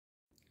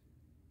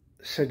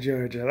So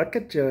Georgia, look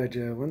at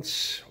Georgia.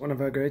 Once one of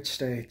our great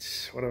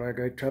states, one of our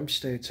great Trump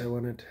states. I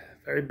won it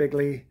very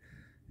bigly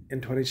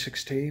in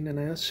 2016, and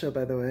I also,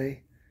 by the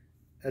way,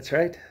 that's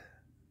right,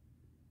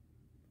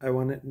 I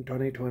won it in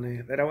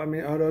 2020. They don't want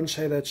me, oh, don't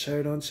say that,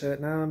 sir, don't say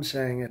it. Now I'm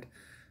saying it.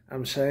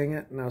 I'm saying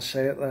it, and I'll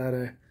say it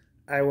louder.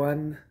 I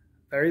won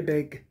very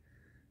big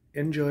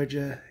in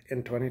Georgia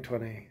in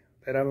 2020.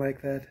 They don't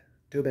like that?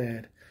 Too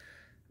bad.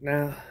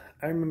 Now,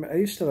 I remember, I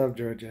used to love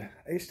Georgia.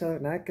 I used to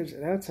love, now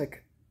it's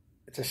like,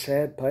 it's a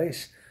sad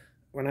place.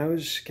 When I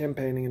was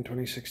campaigning in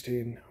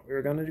 2016, we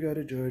were going to go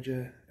to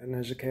Georgia, and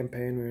there's a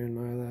campaign, we were in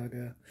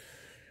Mar-a-Lago,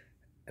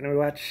 and we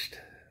watched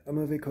a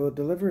movie called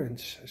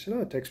Deliverance. I said,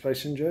 oh, it takes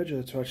place in Georgia,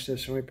 let's watch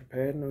this, and we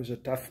prepared, and it was a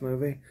tough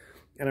movie.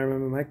 And I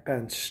remember Mike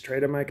Pence,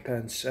 Trader Mike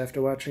Pence,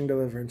 after watching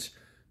Deliverance,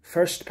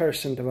 first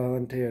person to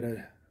volunteer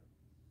to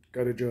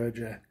go to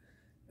Georgia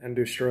and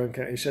do strong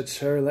campaign. He said,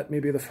 sir, let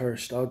me be the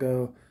first. I'll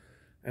go,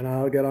 and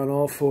I'll get on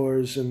all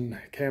fours and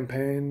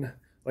campaign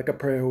like a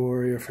prayer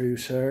warrior for you,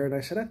 sir. And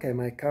I said, okay,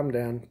 Mike, calm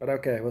down. But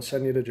okay, we'll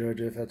send you to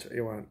Georgia if that's what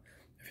you want.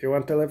 If you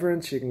want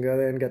deliverance, you can go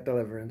there and get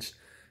deliverance.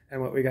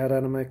 And what we got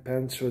out of Mike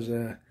Pence was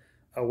a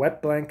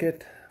wet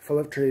blanket full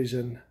of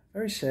treason.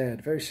 Very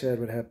sad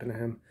what happened to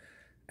him.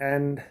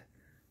 And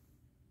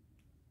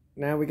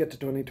now we get to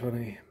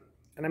 2020.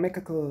 And I make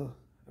a call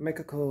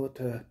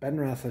to Ben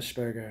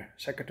Roethlisberger,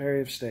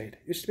 Secretary of State.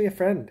 Used to be a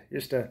friend.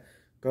 Used to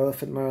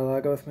golf at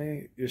Mar-a-Lago with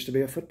me. Used to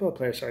be a football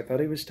player, so I thought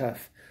he was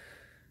tough.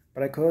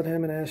 But I called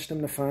him and asked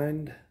him to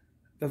find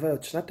the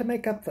votes. Not to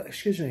make up,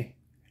 excuse me,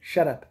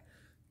 shut up.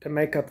 To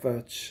make up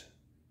votes.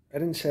 I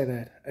didn't say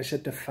that. I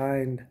said to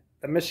find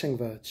the missing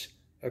votes.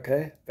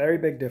 Okay? Very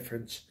big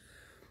difference.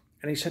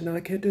 And he said, no,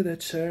 I can't do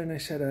that, sir. And I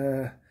said,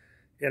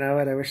 you know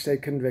what, I wish they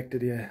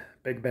convicted you,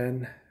 Big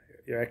Ben.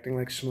 You're acting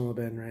like Small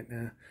Ben right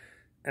now.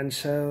 And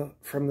so,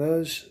 from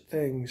those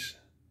things,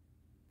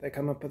 they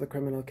come up with a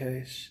criminal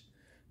case.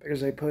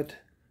 Because they put,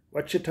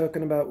 what you're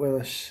talking about,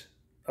 Willis,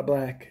 a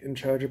black in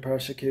charge of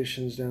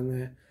prosecutions down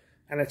there.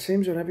 And it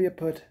seems whenever you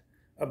put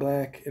a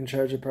black in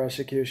charge of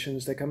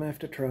prosecutions, they come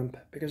after Trump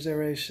because they're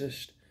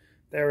racist.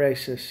 They're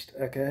racist,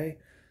 okay?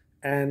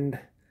 And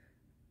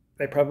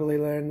they probably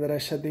learned that I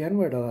said the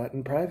N-word a lot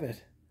in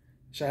private.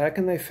 So how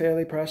can they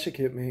fairly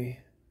prosecute me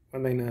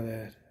when they know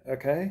that,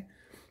 okay?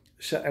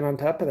 So, and on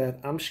top of that,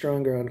 I'm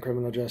stronger on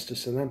criminal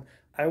justice than them.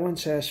 I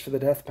once asked for the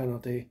death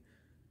penalty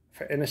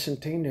for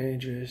innocent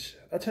teenagers.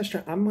 That's how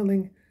strong I'm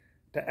willing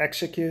to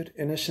execute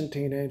innocent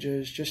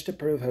teenagers just to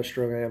prove how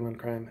strong I am on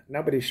crime.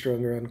 Nobody's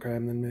stronger on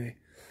crime than me.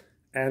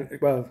 And,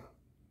 well,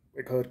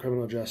 we call it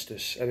criminal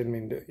justice. I didn't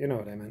mean to, you know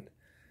what I meant.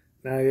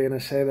 Now you're going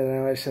to say that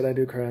now I said I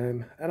do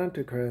crime. I don't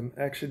do crime.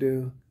 I actually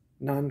do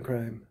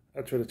non-crime.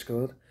 That's what it's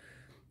called.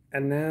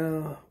 And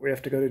now we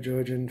have to go to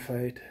Georgia and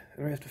fight.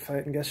 And we have to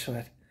fight, and guess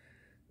what?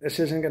 This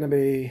isn't going to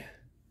be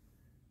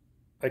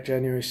like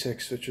January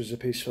 6th, which was a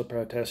peaceful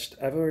protest.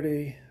 I've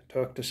already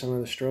talked to some of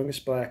the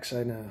strongest blacks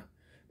I know.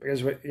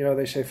 Because, you know,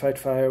 they say fight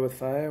fire with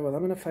fire. Well,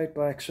 I'm going to fight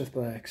blacks with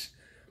blacks.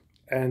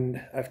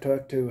 And I've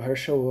talked to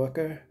Herschel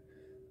Walker,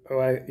 who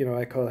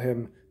I call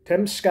him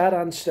Tim Scott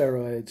on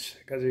steroids,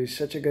 because he's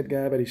such a good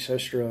guy, but he's so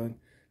strong.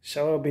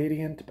 So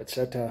obedient, but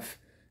so tough.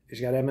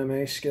 He's got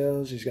MMA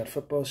skills. He's got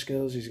football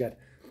skills. He's got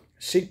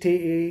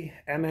CTE,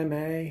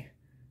 MMA.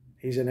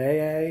 He's an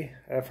AA,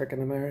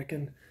 African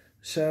American.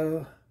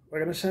 So we're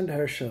going to send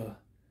Herschel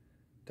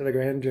to the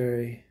grand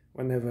jury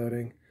when they're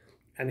voting.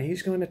 And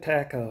he's going to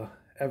tackle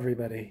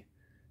everybody.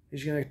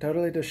 He's going to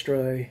totally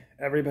destroy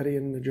everybody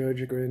in the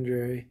Georgia grand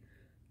jury.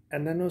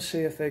 And then we'll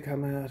see if they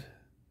come out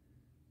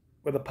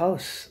with a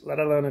pulse, let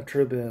alone a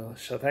true bill.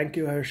 So thank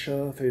you,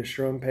 Herschel, for your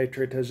strong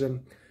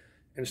patriotism.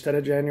 Instead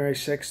of January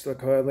 6th, we're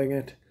calling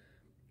it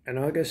an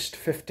August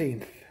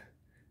 15th.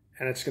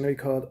 And it's going to be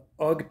called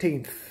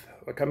Augteenth.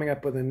 We're coming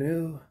up with a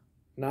new,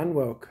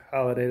 non-woke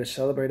holiday to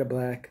celebrate a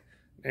black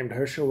named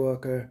Herschel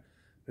Walker,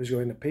 who's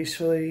going to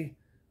peacefully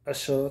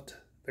assault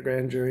the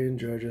grand jury in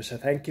Georgia. So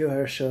thank you,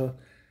 Herschel.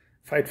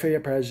 Fight for your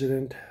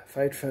president,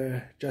 fight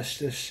for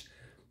justice,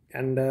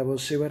 and we'll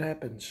see what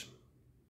happens.